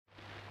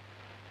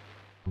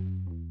All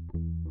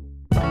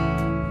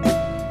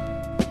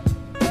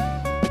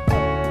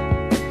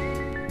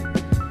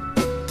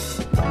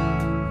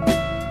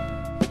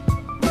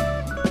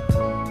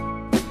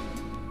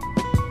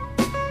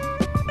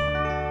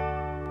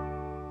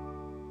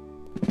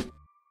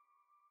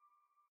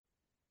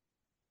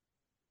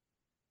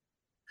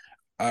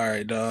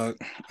right, dog.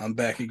 I'm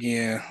back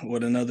again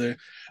with another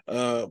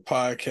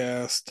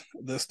podcast.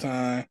 This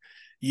time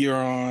you're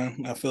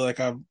on. I feel like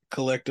I've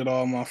collected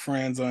all my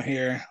friends on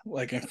here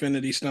like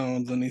infinity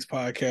stones in these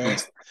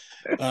podcasts.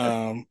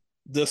 Um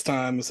this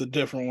time it's a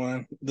different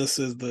one. This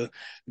is the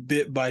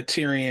Bit by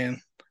Tyrion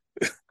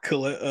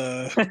colle-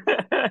 uh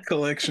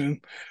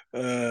collection.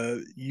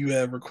 You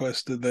have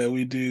requested that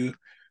we do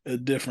a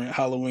different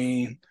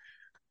Halloween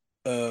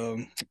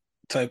um,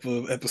 type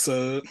of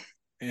episode,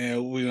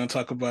 and we're gonna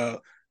talk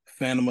about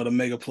Phantom of the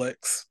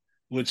Megaplex,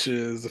 which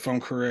is, if I'm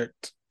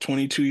correct,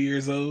 22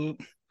 years old.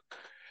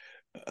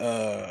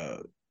 Uh,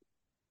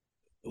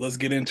 let's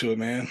get into it,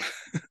 man.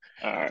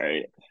 All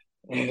right.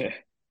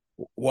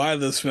 Why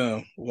this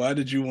film? Why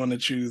did you want to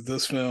choose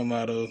this film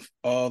out of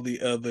all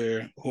the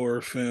other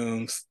horror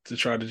films to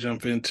try to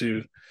jump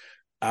into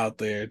out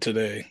there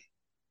today?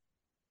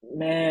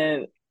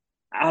 Man,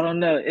 I don't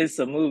know. It's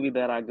a movie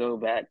that I go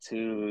back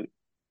to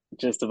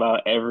just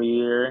about every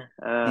year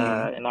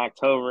Mm-hmm. in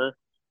October.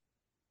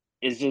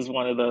 It's just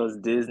one of those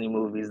Disney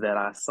movies that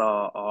I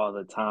saw all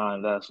the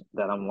time.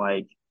 That I'm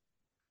like,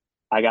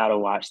 I gotta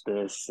watch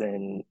this.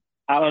 And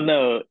I don't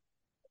know,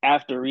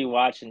 after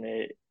rewatching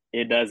it,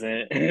 it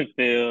doesn't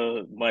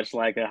feel much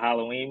like a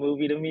Halloween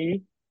movie to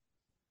me,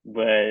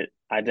 but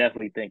I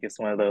definitely think it's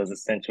one of those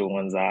essential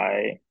ones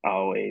I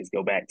always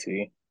go back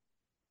to.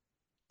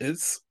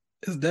 It's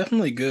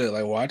definitely good.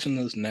 Like watching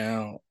this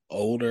now,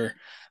 older,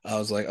 I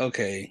was like,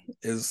 okay,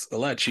 it's a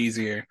lot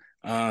cheesier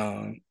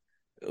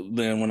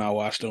than when I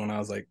watched it when I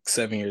was like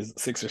 7 years,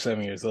 6 or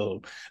 7 years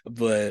old.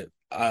 But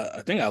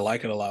I think I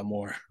like it a lot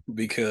more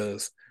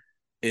because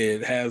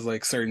it has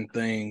like certain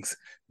things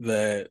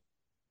that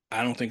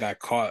I don't think I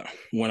caught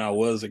when I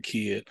was a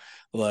kid.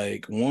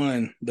 Like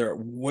one, they're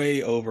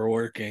way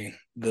overworking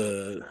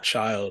the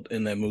child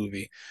in that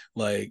movie.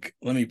 Like,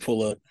 let me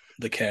pull up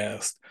the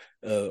cast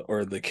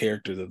or the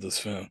characters of this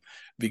film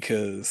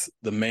because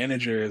the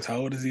manager is, how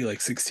old is he?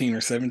 Like 16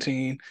 or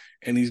 17,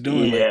 and he's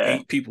doing like Yeah,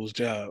 eight people's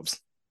jobs.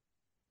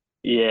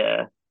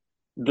 yeah.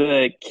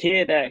 The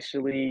kid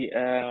actually,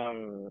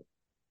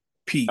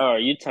 Pete, oh,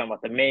 you talking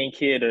about the main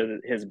kid or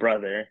his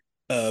brother?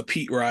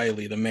 Pete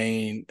Riley, the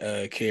main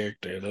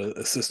character, the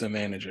assistant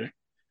manager.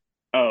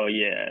 Oh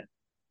yeah,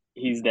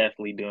 he's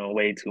definitely doing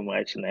way too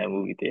much in that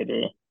movie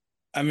theater.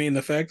 I mean,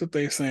 the fact that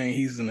they're saying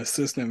he's an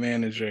assistant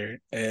manager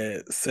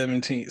at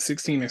 17,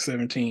 16 or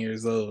 17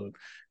 years old,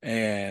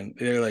 and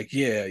they're like,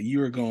 yeah,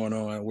 you are going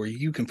on where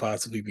you can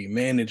possibly be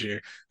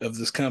manager of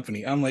this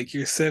company. I'm like,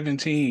 you're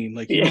 17.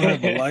 Like, you don't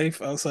have a Yeah,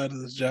 life outside of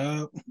this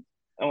job.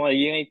 I'm like,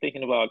 you ain't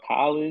thinking about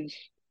college?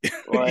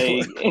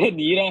 Like,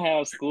 you don't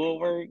have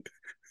schoolwork?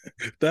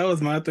 That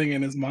was my thing.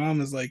 And his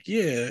mom is like,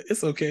 yeah,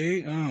 it's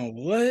okay. Oh,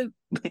 what?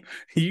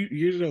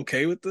 You're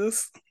okay with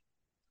this?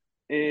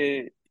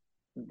 It,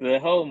 the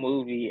whole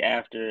movie,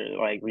 after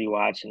like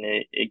rewatching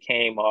it, it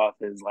came off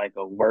as like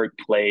a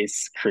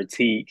workplace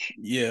critique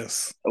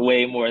Yes.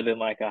 way more than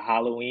like a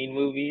Halloween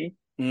movie.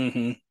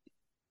 Mm-hmm.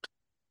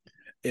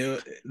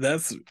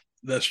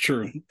 That's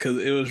true because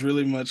it was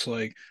really much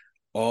like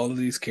all of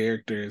these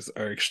characters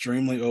are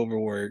extremely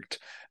overworked.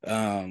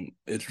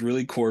 It's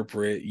really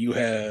corporate. You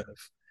have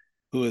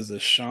who is a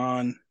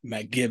Sean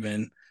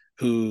McGibbon,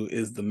 who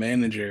is the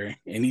manager,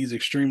 and he's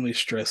extremely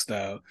stressed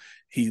out.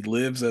 He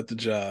lives at the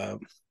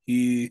job.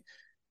 He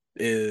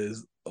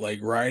is like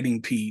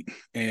riding Pete,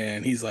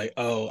 and he's like,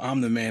 "Oh,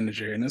 I'm the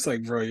manager," and it's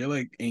like, bro, you're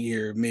like in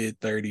your mid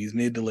 30s,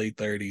 mid to late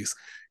 30s.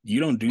 You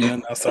don't do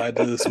nothing outside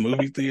of this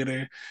movie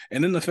theater,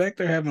 and then the fact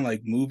they're having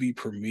like movie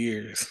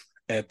premieres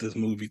at this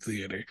movie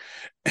theater,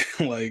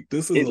 like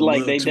this is a It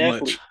like little they too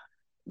much. definitely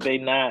they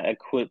not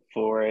equipped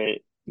for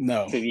it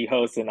No, to be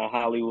hosting a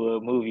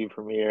Hollywood movie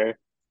premiere.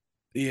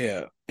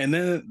 yeah, and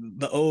then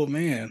the old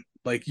man.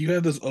 Like you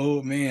have this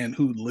old man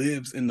who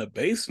lives in the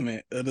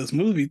basement of this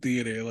movie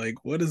theater. Like,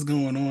 what is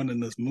going on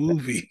in this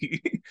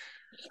movie?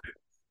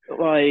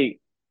 Like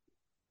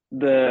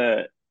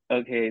the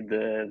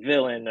the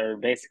villain or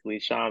basically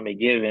Sean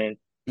McGibbon,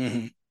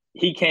 hmm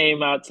he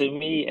came out to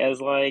me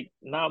as like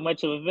not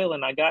much of a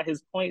villain. I got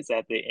his points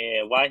at the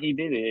end. Why he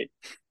did it.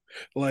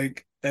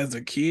 Like as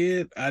a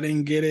kid, I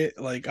didn't get it.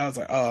 Like I was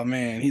like, oh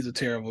man, he's a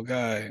terrible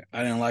guy.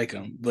 I didn't like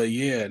him. But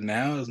yeah,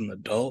 now as an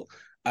adult,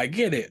 I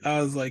get it.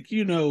 I was like,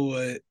 you know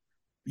what?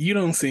 You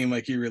don't seem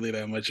like you're really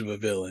that much of a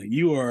villain.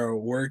 You are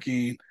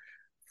working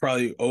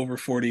probably over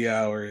 40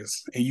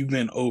 hours and you've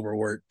been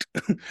overworked.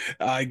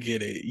 I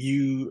get it.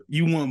 You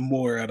want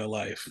more out of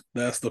life.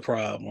 That's the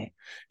problem.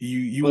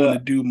 You want to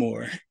But do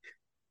more.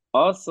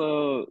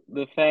 also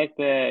the fact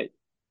that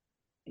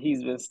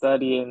he's been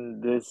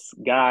studying this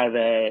guy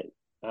that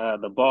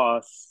the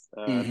boss,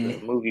 the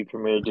hmm movie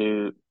premiere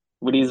dude,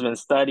 but he's been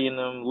studying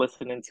him,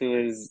 listening to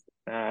his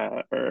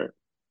or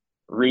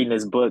reading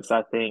his books.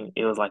 I think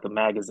it was like a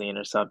magazine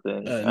or something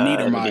in the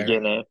Niedermeyer.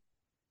 beginning.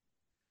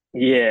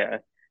 Yeah,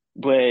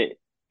 but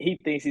he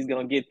thinks he's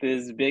gonna get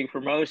this big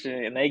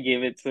promotion, and they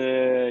give it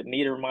to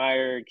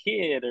Niedermeyer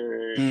kid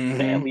or Hmm.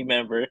 family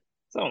member.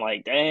 So I'm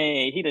like,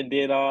 dang, he done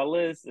did all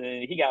this,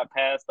 and he got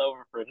passed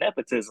over for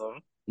nepotism.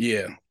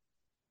 Yeah.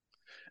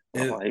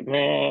 I'm It like,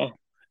 man,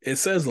 it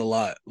says a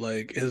lot.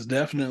 Like it's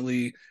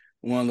definitely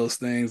one of those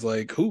things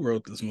like who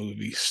wrote this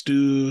movie?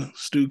 Stu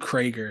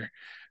Krager.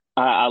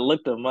 I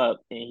looked him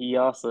up, and he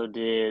also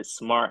did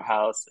Smart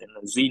House in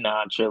the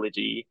Xenon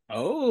trilogy,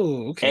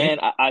 Oh, okay. and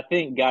I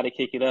think Got to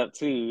Kick It Up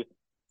too.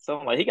 So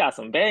I'm like, he got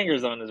some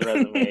bangers on his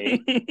resume.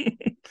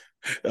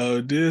 Oh,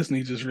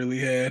 Disney just really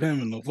had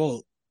him in the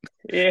vault.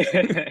 Yeah.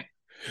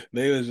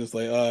 They was just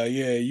like,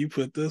 yeah, you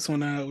put this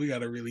one out, we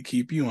gotta really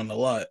keep you on the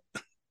lot.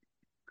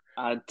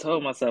 I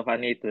told myself I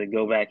need to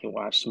go back and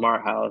watch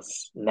Smart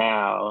House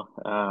now,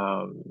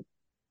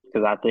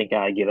 because I think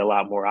I get a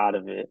lot more out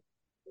of it.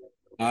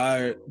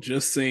 I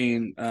just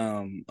seen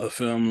a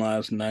film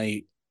last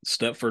night,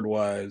 Stepford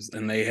Wives,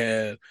 and they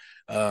had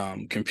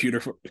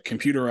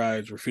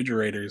computerized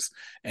refrigerators,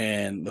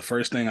 and the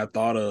first thing I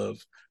thought of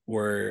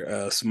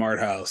were Smart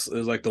House. It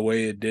was like the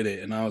way it did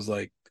it, and I was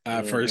like,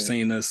 I first Hmm.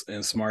 seen this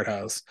in Smart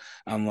House.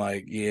 I'm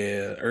like,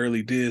 yeah,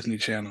 early Disney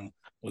Channel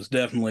was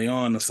definitely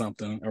on to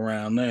something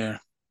around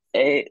there.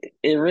 It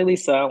really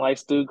sounded like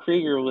Stu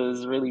Krieger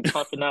was really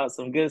pumping out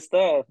some good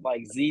stuff.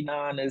 Like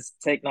Xenon is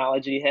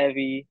technology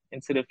heavy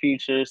into the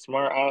future,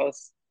 Smart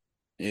House.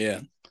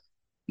 Yeah,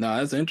 no,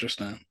 that's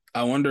interesting.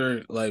 I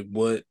wonder, like,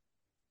 what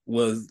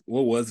was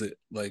it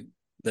like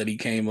that he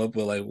came up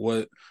with? Like,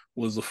 what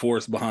was the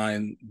force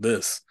behind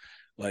this?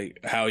 Like,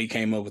 how he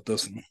came up with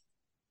this one?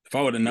 If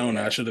I would have known,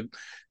 I Yeah. should have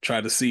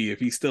tried to see if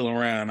he's still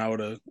around. I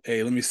would have,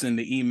 hey, let me send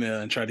the email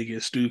and try to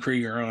get Stu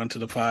Krieger onto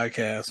the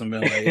podcast and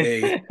been like,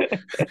 hey,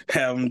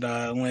 have him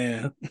dial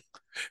in.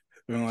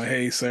 Been like,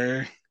 hey,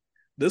 sir,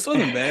 this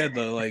wasn't bad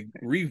though. Like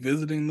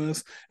revisiting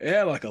this, it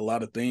had like a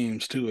lot of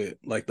themes to it.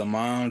 Like the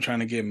mom trying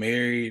to get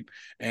married,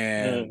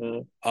 and Hmm.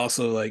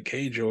 also like,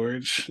 hey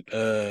George,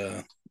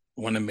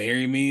 want to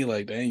marry me?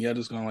 Like, dang, y'all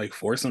just gonna like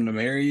force him to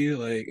marry you?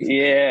 Like,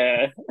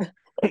 Yeah.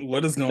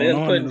 what is going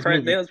on in this They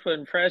movie? was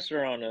putting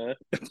pressure on her.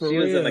 For She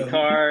was in the real.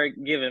 car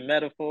giving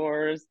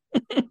metaphors.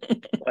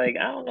 Like,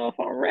 I don't know if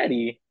I'm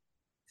ready.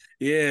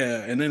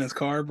 Yeah. And then his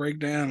car break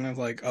down, and I was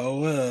like, oh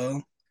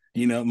well,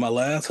 my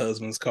last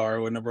husband's car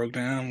wouldn't have broke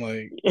down.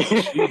 Like,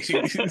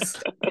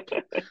 jeez.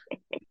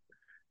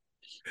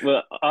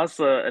 But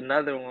also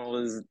another one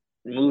was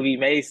Movie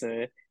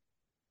Mason.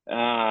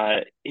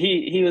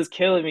 He was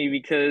killing me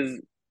because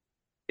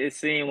it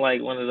seemed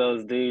like one of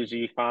those dudes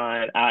you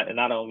find out, and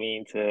I don't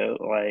mean to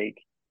like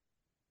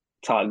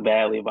talk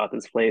badly about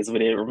this place,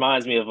 but it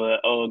reminds me of an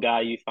old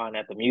guy you find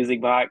at the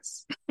music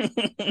box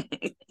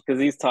because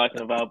he's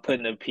talking about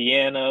putting a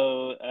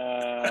piano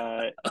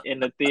in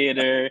the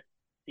theater.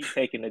 He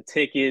taking the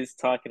tickets,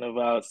 talking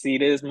about see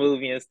this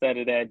movie instead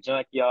of that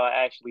junk y'all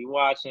actually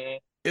watching.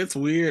 It's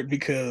weird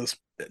because,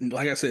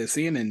 like I said,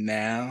 seeing it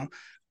now,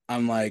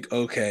 I'm like,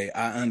 okay,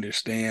 I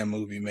understand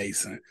movie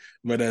Mason.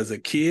 But as a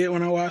kid,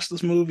 when I watched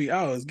this movie,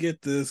 I was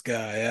get this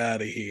guy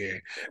out of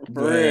here. For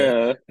But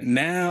real.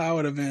 now I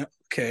would have been,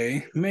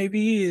 okay,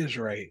 maybe he is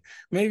right.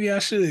 Maybe I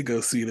should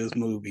go see this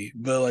movie.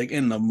 But like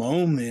in the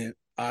moment,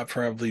 I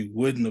probably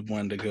wouldn't have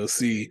wanted to go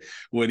see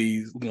what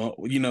he's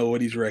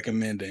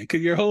recommending.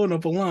 Because you're holding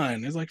up a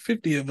line. There's like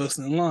 50 of us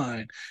in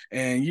line,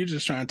 and you're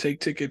just trying to take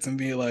tickets and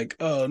be like,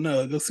 oh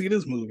no, go see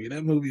this movie.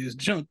 That movie is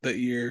junk that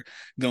you're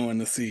going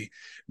to see.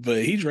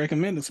 But he's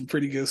recommended some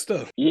pretty good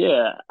stuff.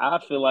 Yeah, I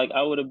feel like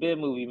I would have been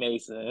Movie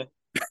Mason,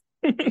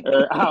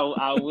 or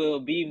I will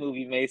be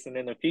Movie Mason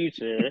in the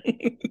future.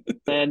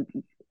 And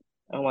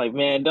I'm like,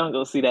 man, don't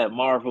go see that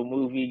Marvel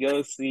movie.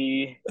 Go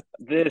see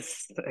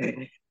this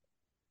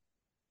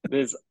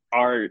this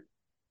art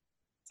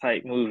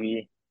type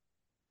movie.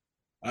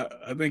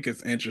 I think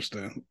it's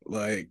interesting.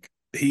 Like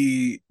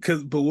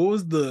but what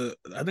was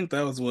I think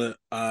that was what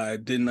I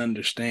didn't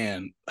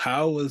understand.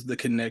 How was the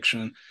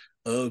connection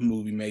of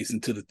Movie Mason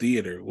to the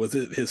theater? Was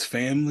it his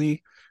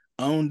family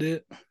owned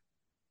it?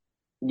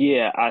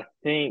 Yeah, I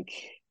think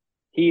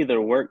he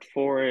either worked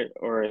for it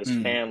or his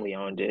Mm, family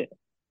owned it.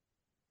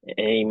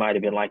 And he might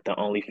have been like the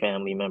only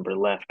family member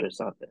left or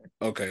something.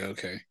 okay,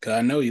 okay. Cause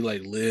I know he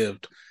like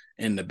lived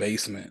in the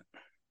basement.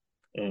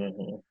 Hmm.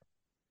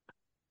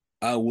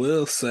 I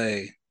will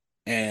say,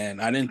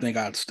 and I didn't think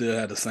I'd still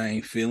have the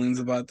same feelings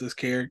about this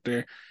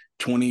character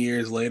 20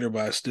 years later,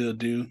 but I still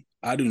do.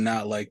 I do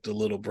not like the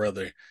little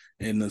brother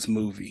in this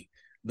movie.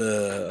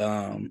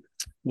 What's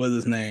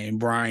his name?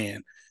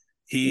 Brian.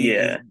 He is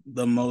Yeah.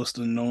 the most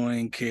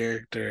annoying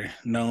character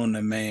known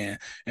to man.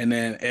 And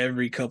then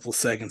every couple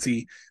seconds,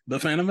 the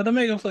Phantom of the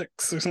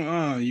Megaplex or something.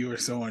 Oh, you are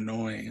so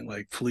annoying.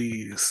 Like,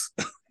 please.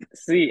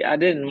 See, I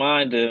didn't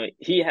mind him.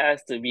 He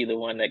has to be the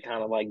one that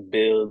kind of like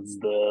builds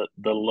the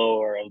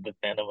lore of the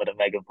Phantom of the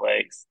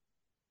Megaplex.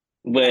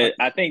 I, But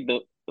I think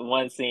the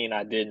one scene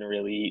I didn't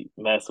really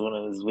mess with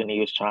him was when he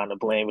was trying to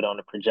blame it on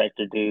the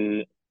projector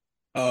dude.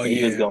 Oh And yeah,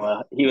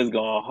 he was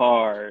going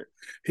hard.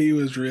 he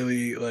was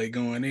really like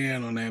going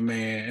in on that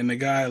man, and the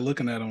guy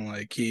looking at him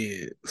like,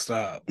 "Kid,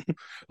 stop!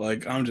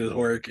 Like I'm just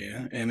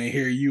working, and then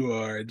here you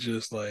are,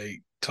 just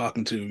like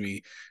talking to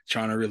me,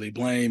 trying to really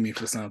blame me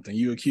for something.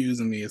 You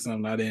accusing me of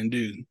something I didn't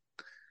do."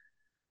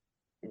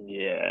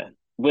 Yeah.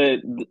 But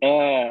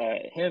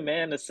him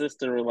and the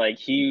sister were like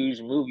huge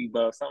movie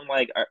buffs. I'm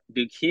like,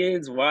 do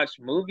kids watch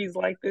movies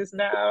like this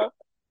now?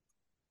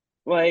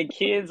 Like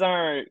kids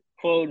aren't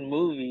quoting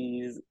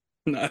movies.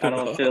 Not I at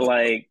don't feel all.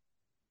 like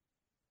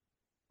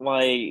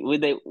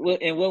would they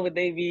and what would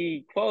they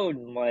be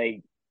quoting?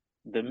 Like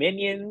the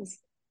Minions?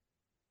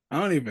 I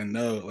don't even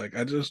know. Like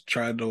I just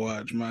tried to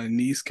watch. My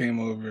niece came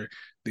over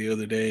the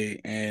other day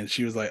and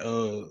she was like,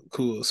 "Oh,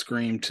 cool,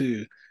 Scream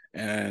 2."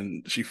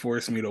 And she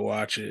forced me to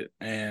watch it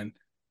and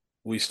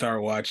we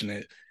started watching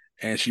it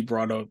and she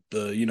brought up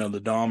the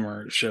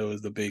Dahmer show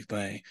is the big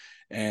thing.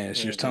 And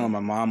she was telling Hmm. my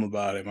mom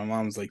about it. My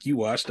mom was like, "You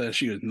watched that?"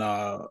 She was,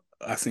 "Nah,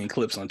 I seen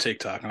clips on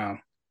TikTok." And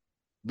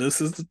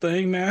this is the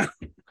thing now?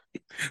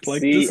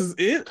 Like this See, is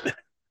it?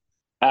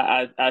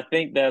 I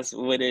think that's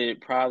what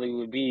it probably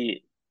would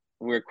be.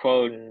 We're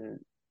quoting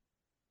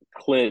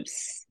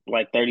clips,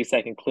 like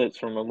 30-second clips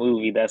from a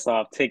movie that's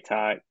off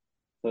TikTok.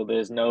 So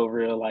there's no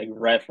real like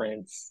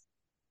reference.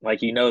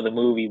 Like you know the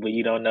movie, but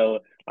you don't know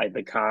like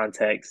the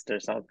context or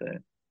something.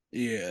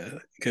 Yeah,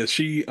 because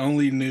she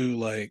only knew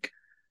like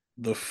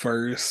the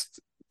first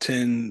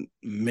 10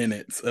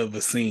 minutes of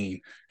a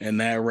scene,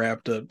 and that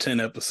wrapped up 10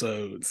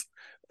 episodes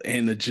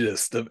and the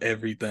gist of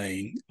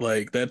everything.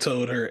 Like that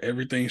told her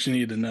everything she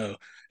needed to know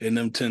in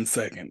them 10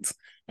 seconds.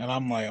 And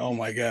I'm like, oh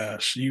my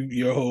gosh,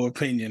 your whole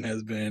opinion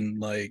has been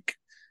like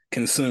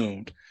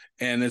consumed.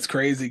 And it's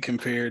crazy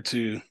compared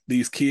to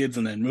these kids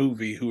in that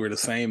movie who are the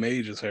same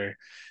age as her.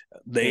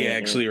 They Hmm.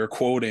 actually are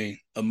quoting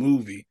a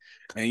movie.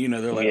 And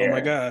they're like, "Oh my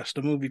Yeah. gosh,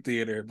 the movie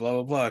theater, blah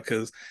blah blah."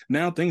 Because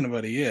now thinking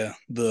about it, yeah,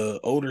 the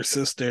older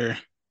sister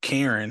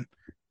Karen,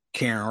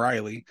 Karen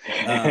Riley,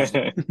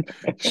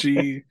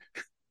 she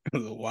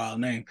was a wild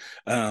name.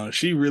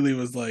 She really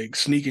was like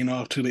sneaking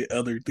off to the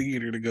other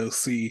theater to go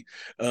see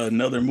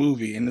another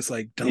movie, and it's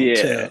like,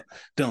 Yeah.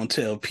 don't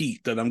tell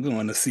Pete that I'm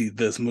going to see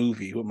this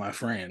movie with my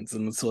friends.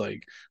 And it's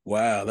like,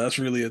 wow, that's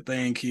really a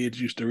thing kids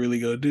used to really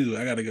go do.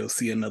 I got to go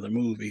see another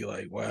movie.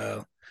 Like,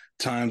 wow,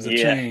 times have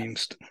Yeah.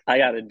 changed. I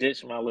gotta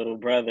ditch my little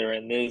brother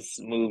in this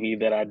movie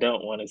that I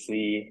don't want to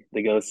see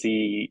to go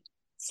see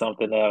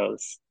something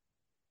else.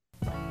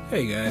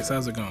 Hey guys,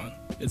 how's it going?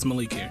 It's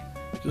Malik here.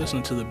 You're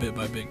listening to the Bit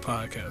by Big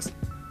podcast.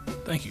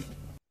 Thank you.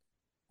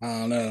 I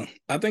don't know.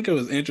 I think it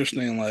was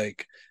interesting.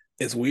 Like,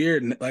 it's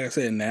weird. Like I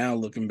said, now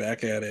looking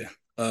back at it,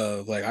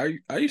 like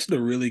I used to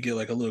really get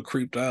like a little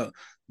creeped out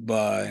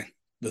by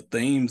the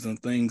themes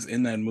and things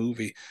in that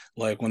movie.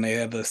 Like when they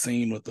had the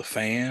scene with the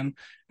fan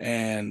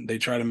and they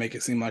try to make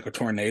it seem like a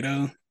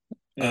tornado.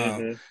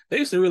 Um, Hmm. they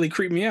used to really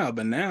creep me out.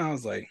 But now I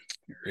was like,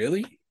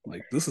 really?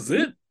 Like this is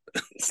it?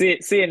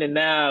 Seeing it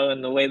now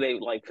and the way they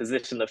like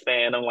position the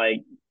fan, I'm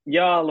like,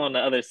 y'all on the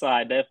other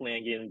side definitely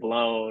ain't getting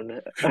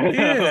blown.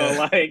 Yeah.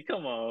 Like,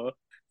 come on.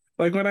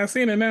 Like when I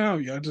seen it now,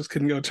 y'all just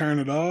couldn't go turn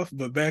it off.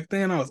 But back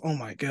then, I was, oh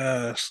my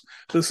gosh,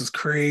 this is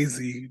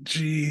crazy.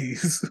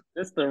 Jeez.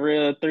 This the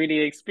real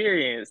 3D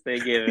experience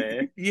they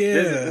giving.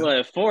 This is Yeah,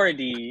 what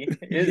 4D.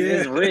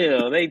 It's yeah,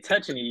 real. They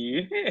touching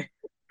you.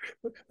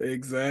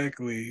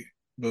 exactly.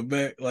 But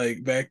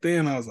back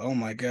then, I was, oh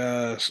my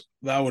gosh,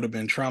 I would have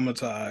been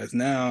traumatized.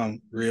 Now,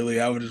 really,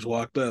 I would just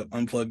walked up,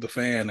 unplugged the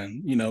fan,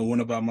 and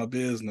went about my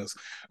business.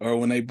 Or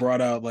when they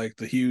brought out like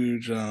the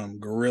huge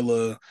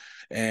gorilla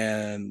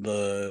and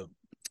the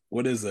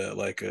what is that,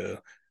 like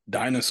a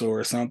dinosaur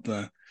or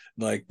something,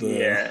 like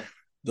Yeah.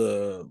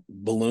 the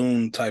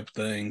balloon type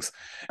things,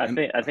 and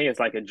I think it's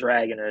like a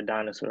dragon or a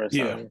dinosaur or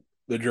yeah, something.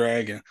 the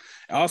dragon.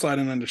 Also, I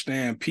didn't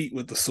understand Pete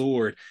with the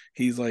sword.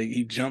 He's like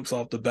he jumps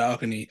off the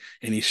balcony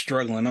and he's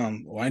struggling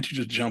on. Why don't you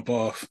just jump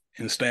off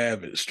and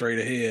stab it straight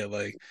ahead?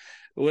 Like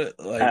what?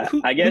 Like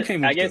who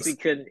came up I with guess this?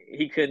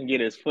 he couldn't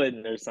get his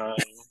footing or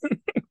something.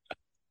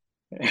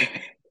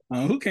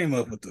 Who came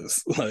up with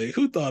this? Like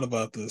who thought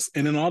about this?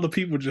 And then all the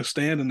people just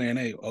standing there and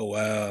they, oh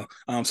wow.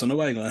 So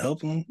nobody gonna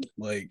help him?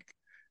 Like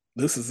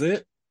this is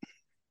it?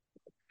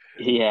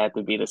 He had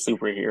to be the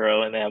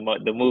superhero in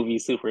the movie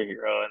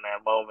superhero in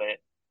that moment.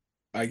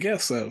 I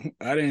guess so.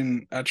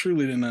 I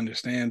truly didn't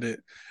understand it.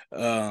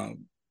 I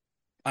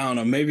don't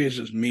know. Maybe it's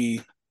just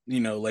me,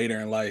 later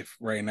in life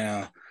right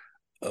now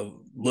of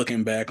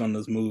looking back on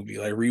this movie,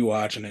 like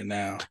rewatching it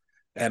now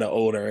at an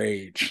older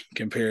age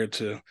compared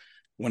to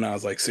when I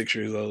was like 6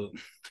 years old.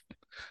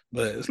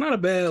 But it's not a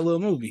bad little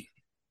movie.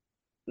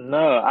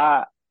 No,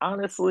 I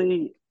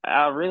honestly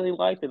I really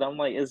liked it. I'm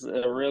like, it's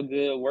a real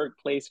good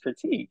workplace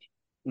critique.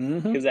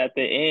 Mm-hmm. Because at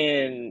the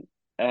end,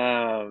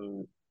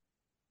 um,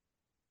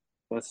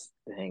 what's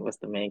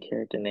the main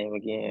character name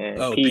again?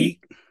 Oh, Pete.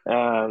 Pete.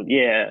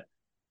 Yeah,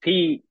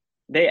 Pete.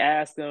 They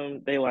asked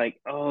him, they like,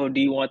 oh,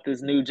 do you want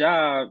this new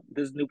job,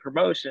 this new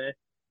promotion?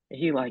 And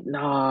he like,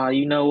 nah,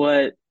 you know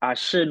what? I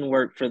shouldn't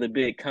work for the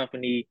big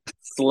company,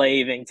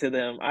 slaving to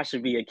them. I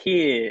should be a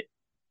kid.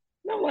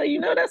 And I'm like,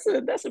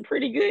 that's a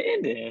pretty good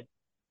ending.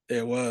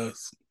 It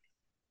was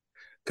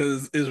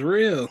because it's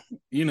real.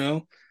 You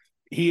know,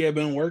 he had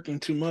been working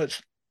too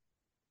much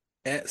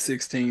at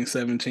 16,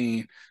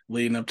 17,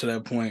 leading up to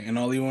that point, and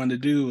all he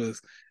wanted to do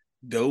was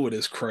go with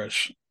his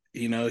crush.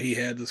 You know, he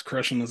had this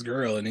crush on this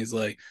girl, and he's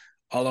like,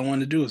 all I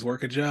want to do is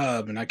work a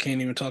job, and I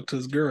can't even talk to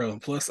this girl.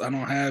 Plus, I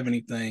don't have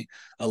anything,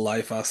 a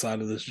life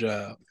outside of this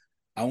job.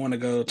 I want to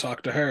go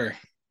talk to her,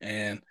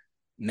 and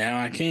now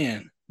I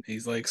can.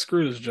 He's like,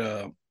 screw this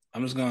job.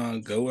 I'm just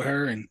gonna go with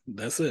her, and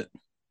that's it.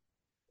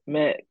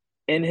 Man,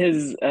 and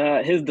his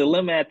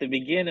dilemma at the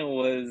beginning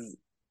was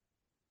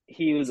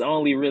he was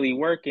only really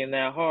working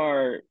that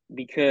hard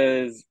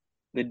because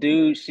the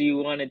dude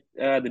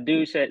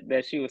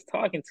that she was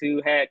talking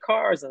to had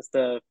cars and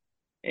stuff,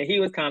 and he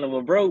was kind of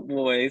a broke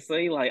boy, so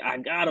he like, I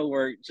gotta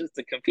work just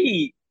to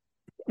compete.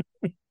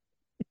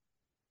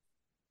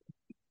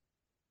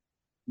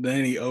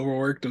 Then he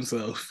overworked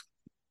himself.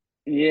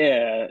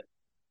 Yeah,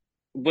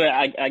 but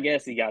I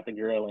guess he got the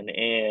girl in the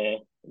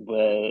end.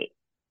 But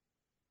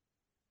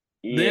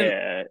Then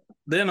yeah,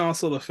 then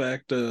also the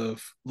fact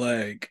of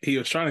like he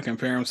was trying to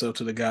compare himself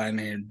to the guy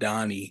named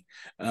Donnie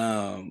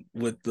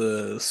with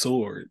the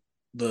sword.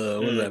 The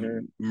what was that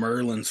hmm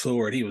Merlin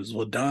sword? He was,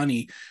 well,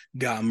 Donnie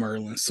got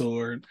Merlin's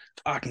sword.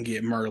 I can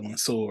get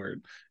Merlin's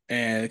sword.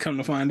 And come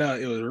to find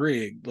out it was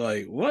rigged.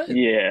 Like what?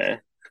 yeah.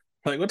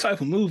 Like what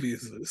type of movie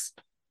is this?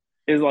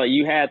 It's like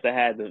you had to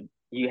have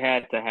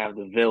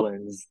the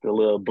villains, the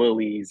little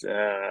bullies.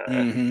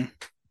 Mm-hmm.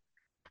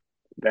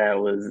 That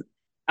was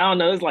I don't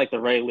know. It's like the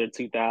regular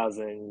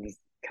 2000s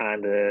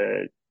kind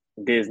of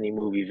Disney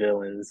movie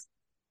villains.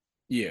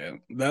 Yeah,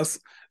 that's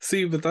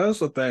see, but that's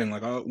the thing.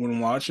 Like when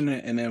watching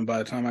it, and then by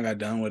the time I got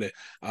done with it,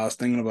 I was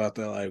thinking about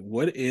that. Like,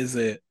 what is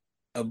it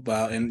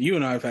about? And you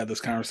and I have had this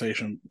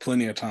conversation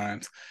plenty of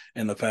times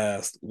in the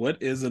past.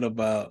 What is it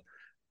about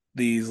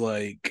these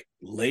like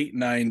late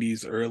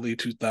 '90s, early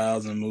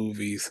 2000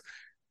 movies,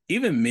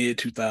 even mid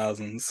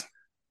 2000s,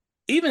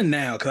 even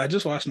now? Because I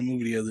just watched a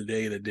movie the other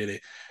day that did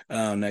it,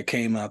 that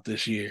came out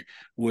this year,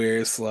 where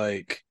it's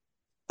like,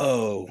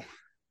 oh,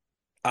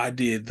 I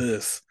did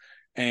this,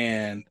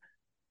 and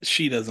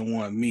she doesn't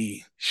want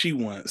me. She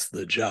wants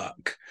the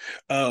jock.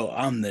 Oh,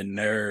 I'm the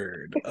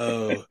nerd.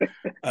 Oh,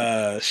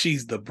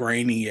 she's the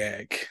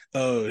brainiac.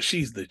 Oh,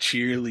 she's the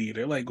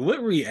cheerleader. Like,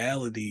 what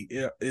reality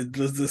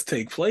does this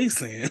take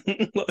place in?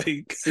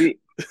 Like, See,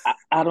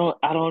 I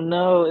don't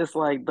know. It's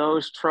like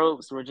those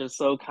tropes were just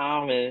so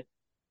common.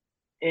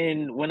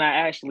 And when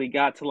I actually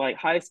got to like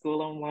high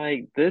school, I'm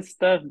like, this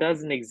stuff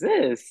doesn't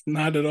exist.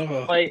 not at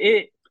all. Like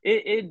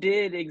it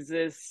did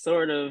exist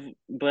sort of,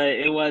 but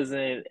it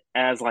wasn't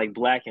as like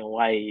black and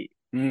white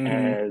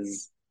Mm-hmm.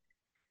 as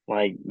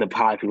like the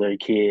popular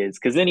kids.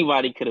 Because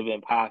anybody could have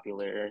been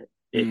popular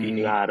if you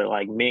knew Mm-hmm. how to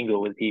like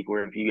mingle with people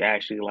or if you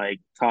actually like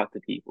talk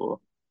to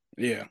people.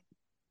 Yeah.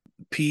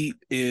 Pete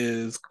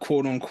is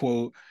quote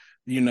unquote,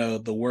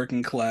 the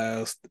working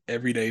class,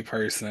 everyday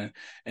person.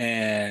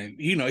 And,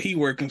 he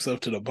worked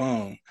himself to the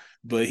bone,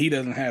 but he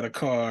doesn't have a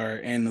car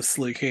and the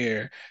slick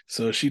hair.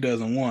 So she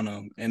doesn't want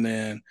him. And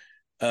then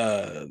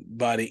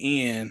by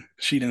the end,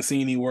 she didn't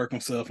see any work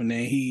himself. And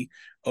then he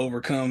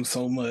overcomes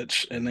so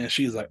much. And then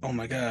she's like, oh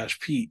my gosh,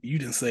 Pete, you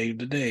didn't save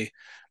the day.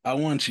 I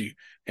want you.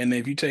 And then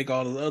if you take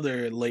all the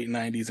other late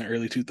 90s and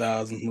early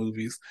 2000s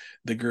movies,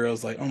 the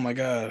girl's like, oh my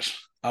gosh,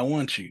 I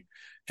want you.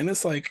 And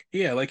it's like,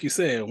 yeah, like you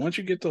said, once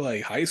you get to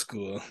like high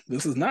school,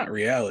 this is not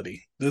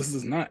reality. This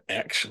does not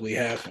actually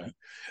happen.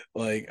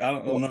 Like, I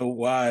don't Well, know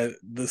why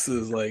this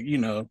is like,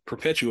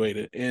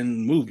 perpetuated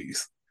in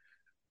movies.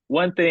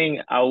 one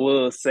thing I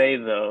will say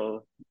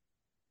though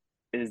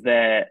is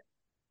that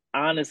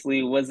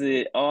honestly, was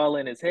it all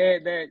in his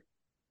head that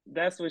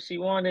that's what she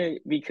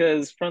wanted?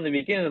 Because from the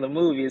beginning of the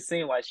movie, it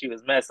seemed like she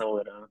was messing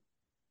with him.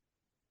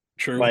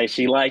 True. Like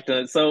she liked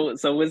him. So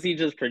was he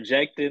just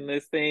projecting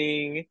this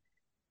thing,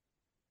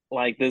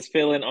 like this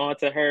feeling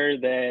onto her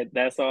that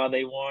that's all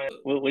they want,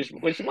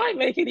 which might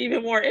make it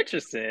even more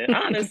interesting.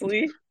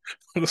 Honestly,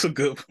 That's a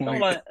good I'm point.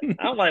 like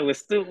I'm like was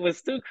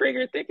Stu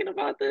Krieger thinking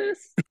about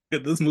this?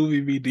 Could this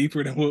movie be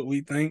deeper than what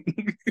we think?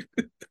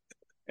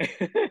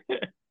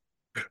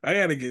 I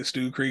gotta get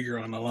Stu Krieger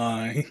on the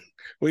line.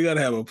 We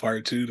gotta have a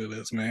part two to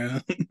this,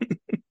 man.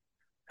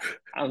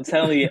 I'm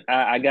telling you,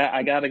 I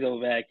gotta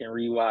go back and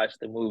rewatch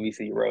the movies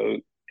he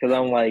wrote because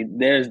I'm like,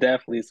 there's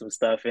definitely some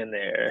stuff in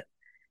there.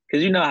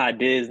 Because you know how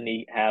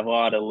Disney have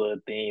all the little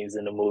themes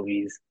in the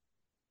movies.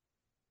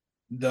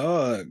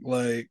 Dog,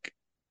 like,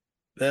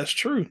 that's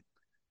true.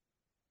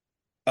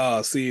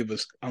 Oh, see,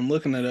 but I'm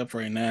looking it up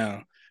right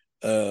now.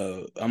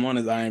 I'm on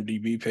his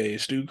IMDb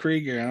page. Stu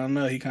Krieger, I don't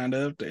know, he kind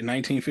of up there.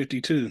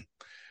 1952.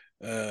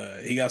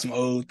 He got some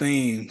old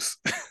themes.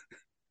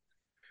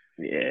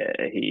 Yeah,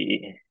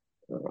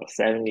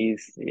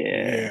 70s.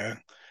 Yeah, Yeah.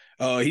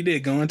 Oh, he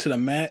did Going to the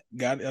Mat.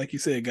 Got, like you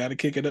said, got to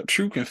kick it up.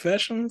 True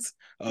Confessions.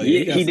 Oh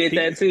yeah, yeah, he did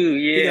that too.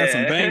 he got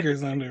some Yeah,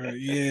 bangers under it.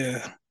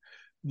 Yeah.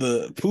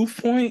 The Poof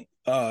Point.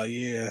 Oh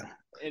yeah.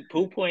 and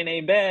Pool Point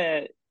ain't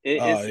bad.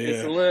 Oh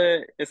It's a yeah.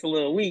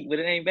 little weak, but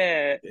it ain't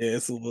bad. Yeah,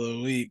 it's a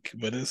little weak,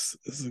 but it's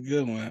a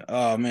good one.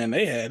 Oh man,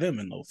 they had him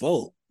in the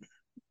vault.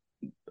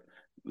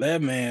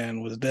 That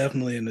man was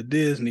definitely in the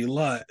Disney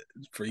lot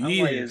for I'm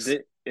like, years.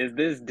 is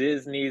this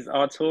Disney's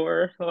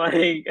auteur?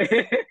 Like,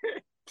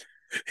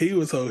 He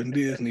was holding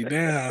Disney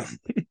down.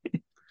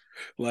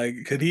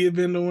 Like, could he have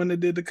been the one that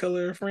did the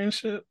Color of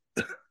Friendship?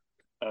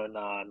 oh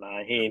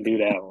nah, he ain't do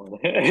that one.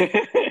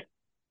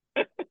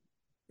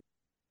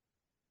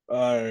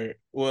 All right.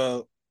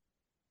 Well,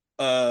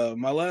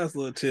 my last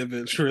little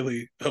tidbit's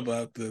really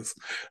about this.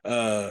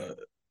 Uh,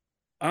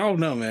 I don't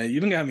know, man. You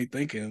done got me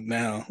thinking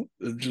now.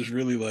 It's just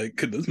really like,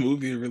 could this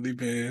movie have really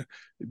been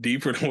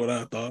deeper than what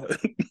I thought?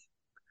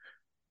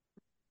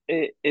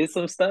 It's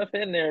some stuff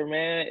in there,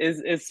 man.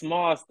 It's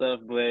small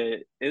stuff, but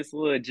it's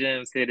little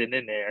gems hidden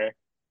in there.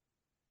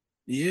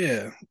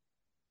 Yeah,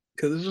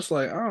 because it's just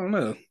like I don't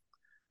know.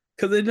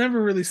 Because it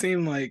never really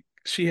seemed like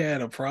she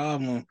had a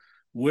problem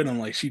with him,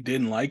 like she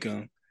didn't like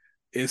him.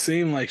 It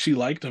seemed like she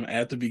liked him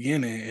at the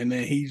beginning, and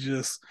then he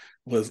just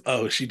was,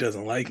 oh, she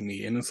doesn't like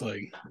me, and it's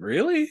like,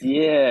 really?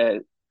 Yeah,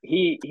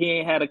 he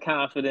ain't had a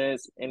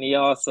confidence, and he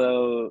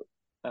also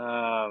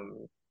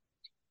um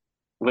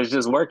was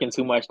just working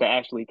too much to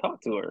actually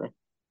talk to her.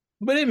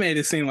 But it made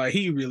it seem like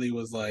he really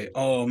was like,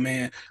 oh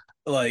man,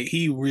 like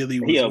he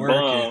really He was a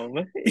working.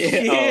 bum.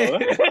 Yeah. Yeah, Oh.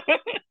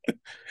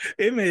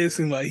 it made it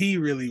seem like he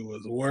really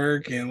was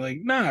working. Like,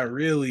 not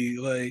really.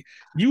 Like,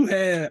 you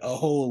had a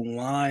whole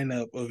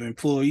lineup of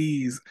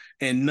employees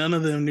and none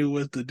of them knew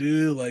what to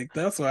do. Like,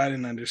 that's what I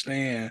didn't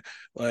understand.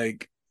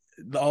 Like,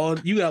 all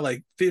you got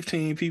like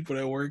 15 people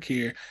that work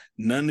here.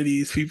 None of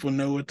these people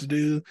know what to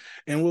do.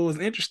 And what was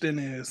interesting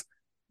is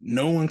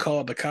no one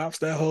called the cops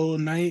that whole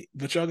night,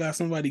 but y'all got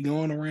somebody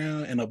going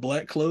around in a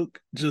black cloak,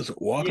 just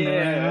walking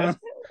Yeah.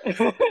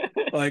 around.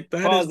 Like,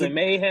 that is Causing the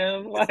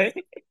mayhem. Like,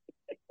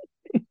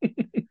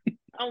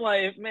 I'm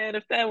like, man,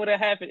 if that would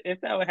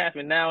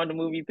happen now in the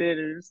movie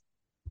theaters.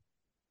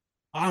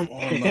 I'm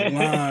on the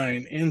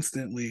line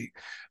instantly.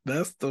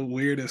 That's the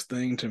weirdest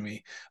thing to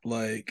me.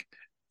 Like,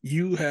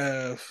 you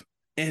have,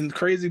 and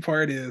crazy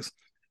part is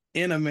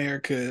in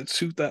America,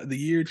 the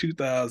year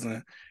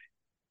 2000,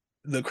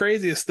 the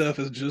craziest stuff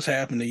has just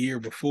happened the year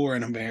before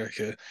in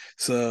America.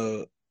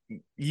 So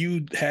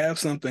you have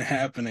something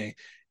happening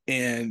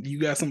and you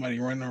got somebody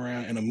running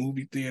around in a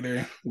movie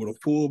theater with a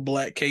full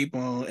black cape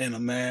on and a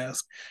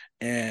mask,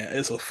 and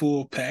it's a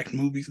full packed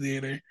movie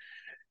theater,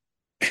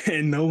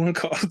 and no one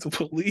calls the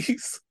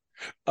police.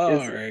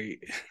 All It's right.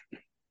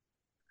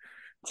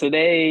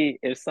 today,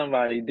 if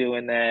somebody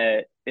doing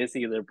that, it's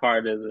either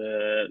part of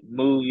the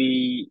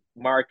movie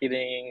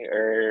marketing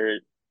or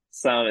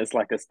it's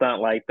like a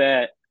stunt like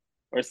that,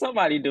 or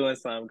somebody doing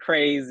something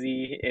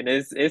crazy and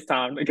it's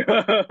time to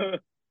go.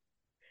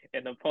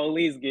 And the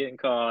police getting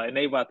called and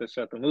they about to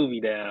shut the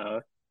movie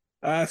down.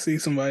 I see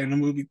somebody in the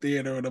movie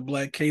theater with a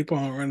black cape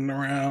on running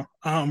around.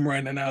 I'm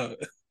running out.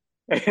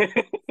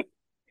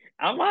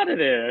 I'm out of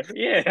there.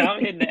 Yeah, I'm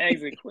hitting the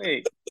exit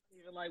quick.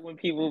 Even like when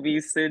people be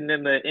sitting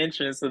in the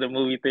entrance of the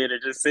movie theater,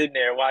 just sitting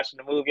there watching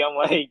the movie, I'm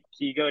like,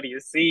 can you go to your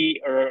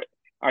seat or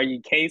are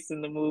you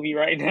casing the movie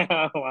right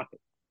now?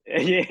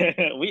 Yeah,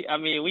 I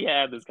mean, we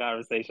have this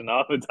conversation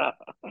all the time.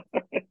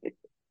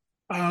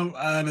 I'm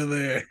out of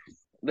there.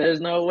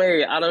 There's no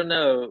way. I don't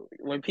know.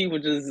 When people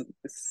just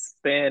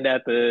stand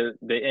at the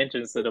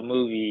entrance of the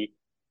movie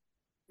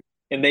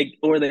and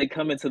they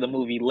come into the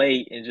movie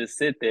late and just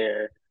sit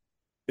there,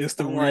 It's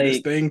the I'm weirdest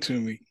like, thing to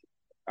me.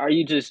 are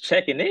you just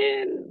checking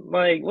in?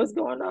 Like, what's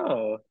going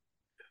on?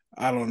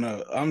 I don't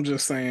know. I'm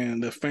just saying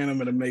the Phantom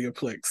of the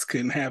Megaplex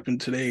couldn't happen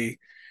today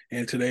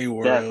in today's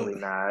world. Definitely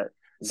not.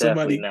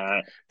 Definitely Somebody,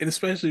 not. and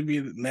especially be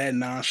that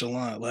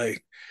nonchalant.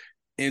 Like,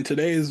 in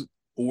today's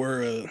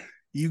world,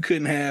 you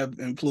couldn't have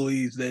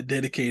employees that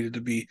dedicated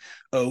to be,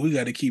 oh, we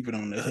got to keep it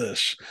on the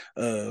hush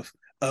of,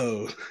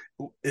 oh,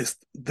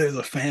 there's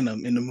a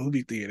phantom in the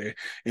movie theater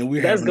and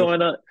we're That's having a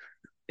going on.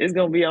 It's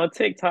gonna be on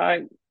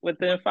TikTok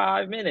within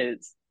 5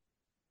 minutes.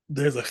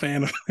 there's a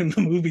phantom in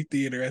the movie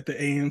theater at the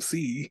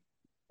AMC.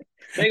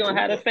 They're gonna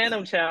have a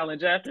Phantom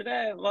challenge after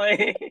that.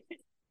 Like,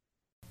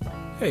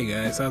 Hey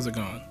guys, how's it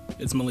going?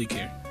 It's Malik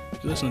here.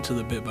 You're listening to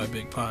the Bit by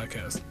Big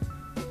podcast.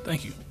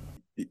 Thank you.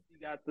 you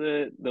got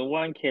the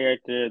one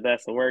character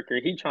that's a worker.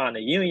 He trying to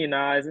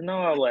unionize and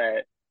all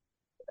that.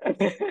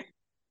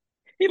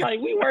 He like,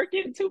 we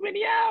working too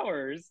many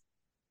hours.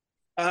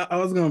 I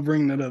was gonna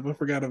bring that up. I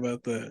forgot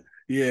about that.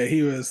 Yeah,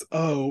 he was.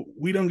 Oh,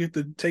 we don't get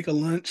to take a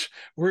lunch.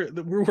 We're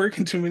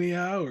working too many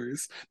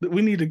hours.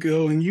 We need to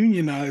go and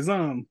unionize.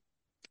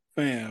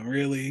 Fam,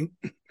 really?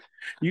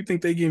 You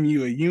think they giving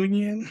you a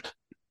union?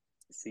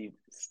 See,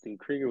 Steve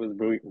Krieger was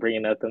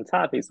bringing up them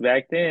topics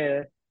back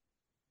then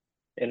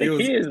in the It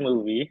was. kids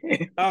movie.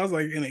 I was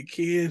like in a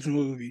kids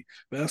movie.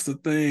 That's the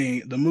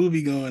thing. The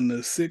movie going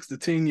to 6 to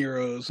 10 year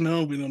olds.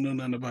 No, we don't know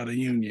nothing about a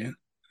union.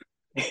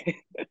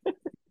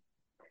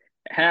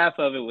 Half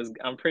of it was,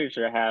 I'm pretty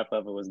sure half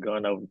of it was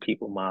going over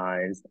people's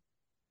minds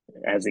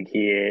as a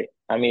kid.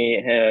 I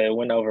mean, hell, it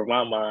went over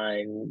my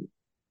mind.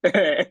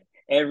 And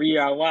every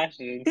year I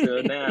watched it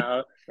until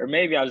now, or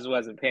maybe I just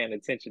wasn't paying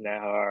attention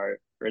that hard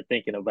or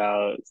thinking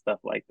about stuff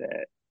like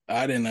that.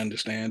 I didn't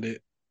understand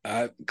it.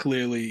 I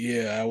clearly,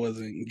 yeah, I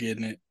wasn't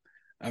getting it.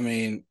 I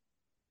mean,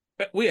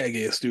 we gotta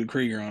get Stu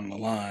Krieger on the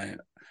line.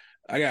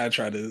 I gotta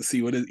try to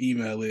see what his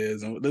email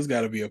is, and this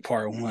got to be a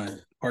part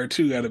one. Part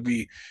two got to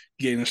be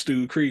getting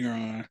Stu Krieger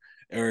on,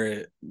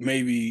 or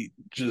maybe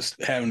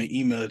just having an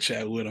email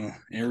chat with him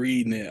and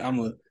reading it. I'm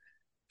a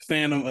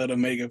Phantom of the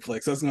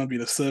Megaplex. That's gonna be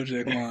the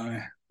subject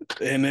line.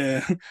 And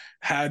then,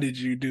 how did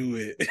you do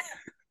it?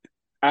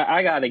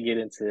 I got to get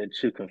into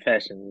True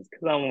Confessions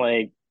because I'm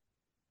like,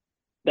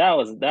 that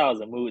was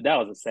a movie. That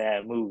was a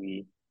sad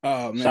movie.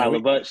 Oh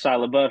man,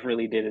 Shia LaBeouf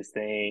really did his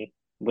thing,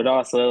 but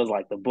also it was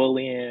like the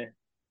bullying.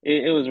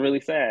 It was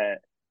really sad.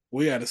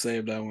 we got to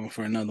save that one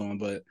for another one.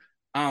 But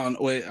I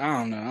don't wait. I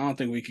don't know. I don't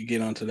think we could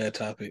get onto that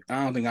topic.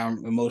 I don't think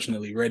I'm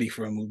emotionally ready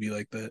for a movie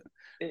like that.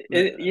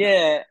 That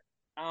Yeah,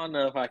 I don't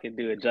know if I can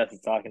do it justice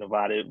talking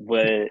about it,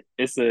 but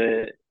it's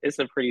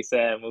a pretty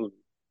sad movie.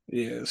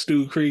 Yeah,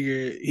 Stu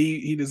Krieger,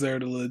 he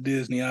deserved a little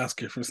Disney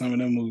Oscar for some of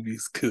them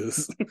movies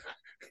because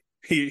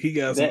he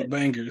got some That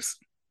bangers.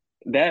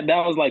 that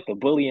was like the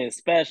bullying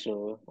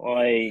special.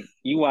 Like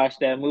you watch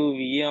that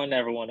movie, you don't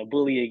ever want to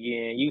bully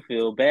again. You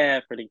feel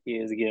bad for the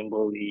kids getting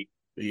bullied.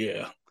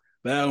 Yeah.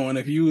 That one,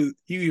 if you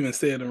even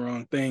said the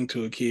wrong thing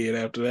to a kid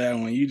after that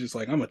one, you just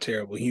like, I'm a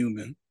terrible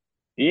human.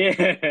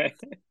 Yeah.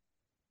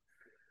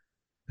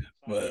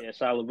 Oh But yeah,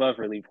 Shia LaBeouf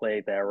really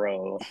played that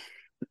role.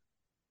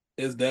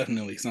 it's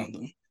definitely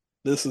something.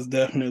 This has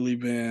definitely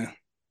been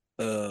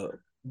a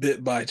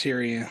bit by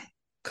Tyrion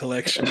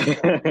collection.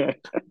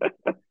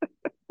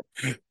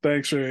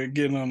 Thanks for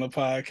getting on the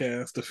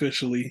podcast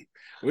officially.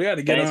 We got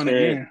to get Thanks on for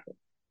again.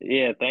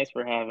 yeah, thanks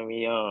for having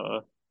me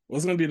on.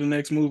 What's gonna be the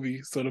next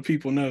movie so the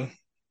people know?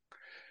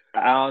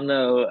 I don't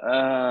know.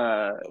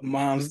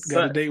 Mom's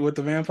got a So, date with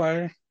the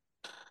vampire.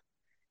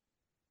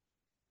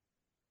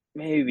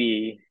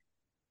 maybe.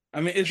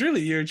 I mean, it's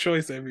really your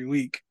choice every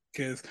week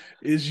because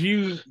it's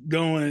you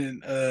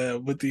going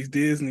with these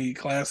Disney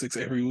classics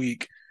every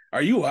week.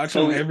 Are you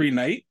watching So them every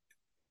night?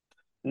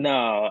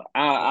 no,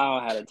 I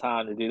don't have the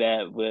time to do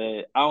that,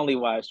 but I only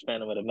watch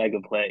Phantom of the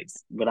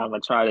Megaplex, but I'm gonna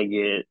try to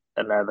get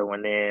another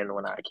one in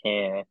when I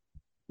can.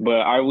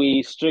 But are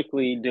we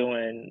strictly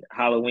doing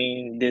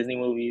Halloween Disney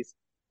movies?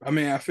 I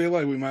mean, I feel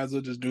like we might as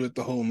well just do it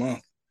the whole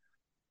month.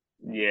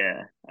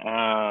 Yeah.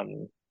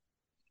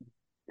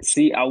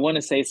 See, I want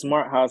to say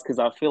Smart House because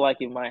I feel like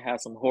it might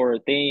have some horror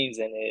themes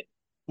in it.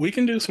 We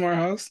can do Smart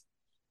House.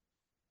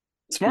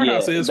 Smart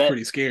House Yeah, is that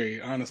pretty scary,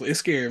 honestly. It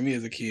scared me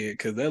as a kid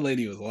because that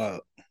lady was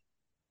wild.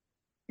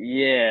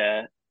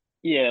 yeah.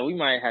 Yeah, we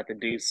might have to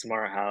do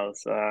Smart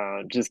House.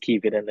 Just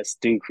keep it in the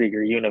Stu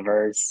Krieger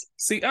universe.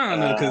 See, I don't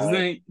know because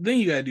Uh then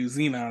you gotta do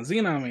Xenon.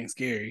 Xenon ain't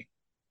scary.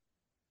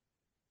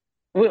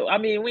 well, I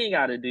mean, we ain't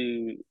gotta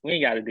do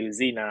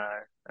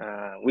Xenon.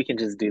 We can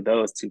just do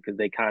those two because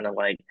they kind of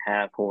like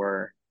have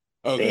horror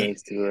Okay,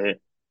 themes to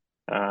it.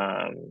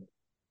 Um,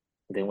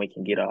 then we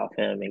can get off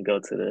him and go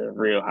to the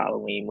real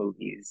Halloween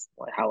movies,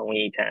 like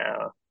Halloween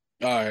Town,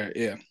 all right,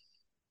 yeah.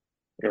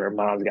 or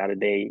Mom's Got a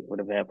Date with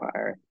a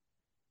Vampire.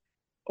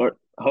 Or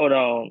hold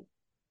on,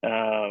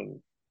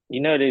 you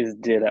know they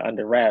just did an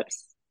Under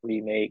Wraps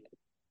remake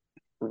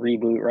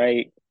reboot,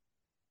 right?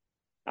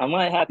 I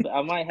might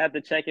have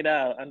to check it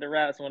out. Under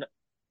Wraps one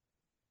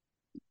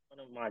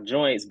of my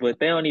joints, but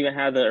they don't even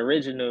have the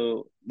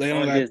original They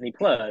don't on got Disney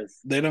Plus.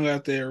 they don't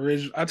got the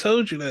original. I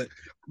told you that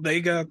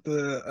they got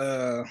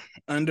the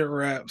Under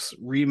Wraps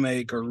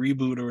remake or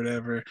reboot or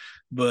whatever,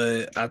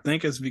 but I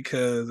think it's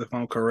because if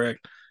I'm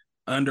correct,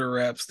 Under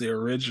Wraps the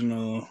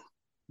original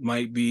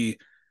might be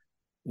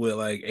with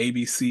like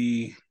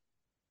ABC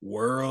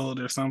World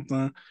or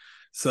something.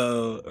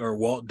 So or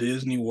Walt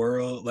Disney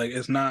World, like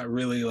it's not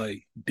really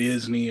like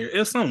Disney or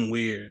it's something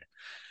weird.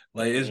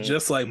 Like it's Hmm.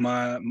 just like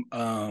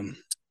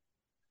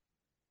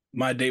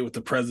my date with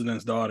the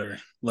president's daughter.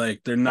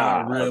 Like they're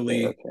not Ah, okay,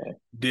 really okay,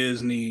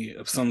 Disney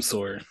of some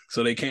sort,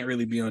 so they can't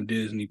really be on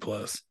Disney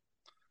Plus.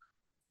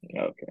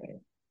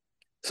 okay.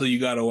 So you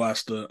got to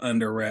watch the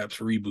Under Wraps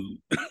reboot.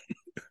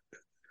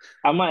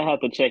 I might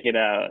have to check it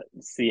out,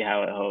 see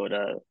how it hold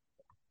up.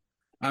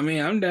 I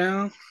mean, I'm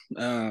down.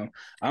 Um,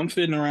 I'm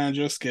fitting around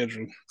your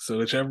schedule, so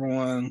whichever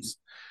ones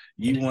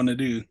you want to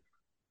do.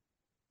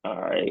 All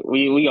right,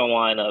 we gonna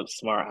wind up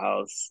Smart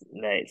House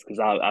next because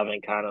I've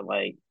been kind of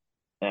like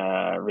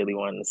really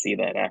wanting to see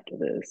that after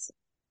this.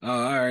 All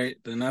right,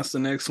 then that's the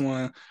next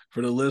one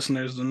for the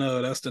listeners to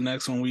know. That's the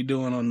next one we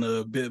doing on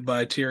the Bit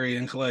by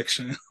Tyrion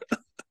collection.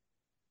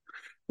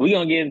 We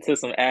gonna get into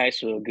some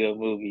actual good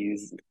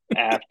movies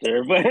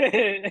after, but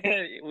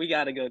we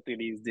got to go through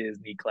these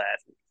Disney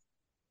classics.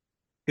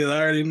 Because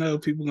I already know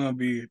people gonna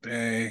be,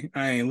 dang,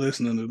 I ain't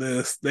listening to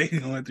this. They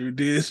going through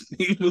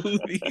Disney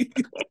movies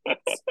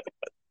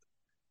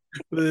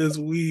this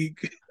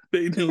week.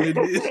 They doing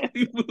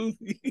Disney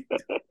movies.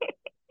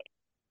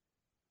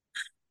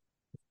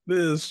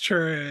 This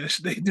trash.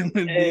 They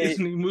doing Hey,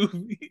 Disney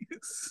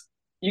movies.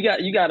 you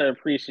got to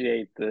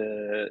appreciate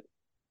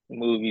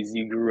movies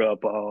you grew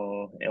up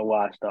on and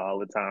watched all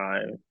the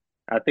time.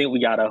 I think we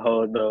gotta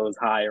hold those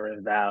higher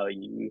in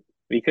value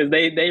because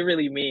they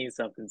really mean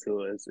something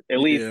to us. At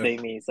least Yeah, they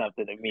mean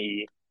something to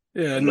me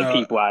yeah. and the No,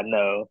 people I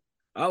know.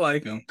 I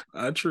like them.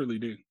 I truly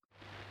do.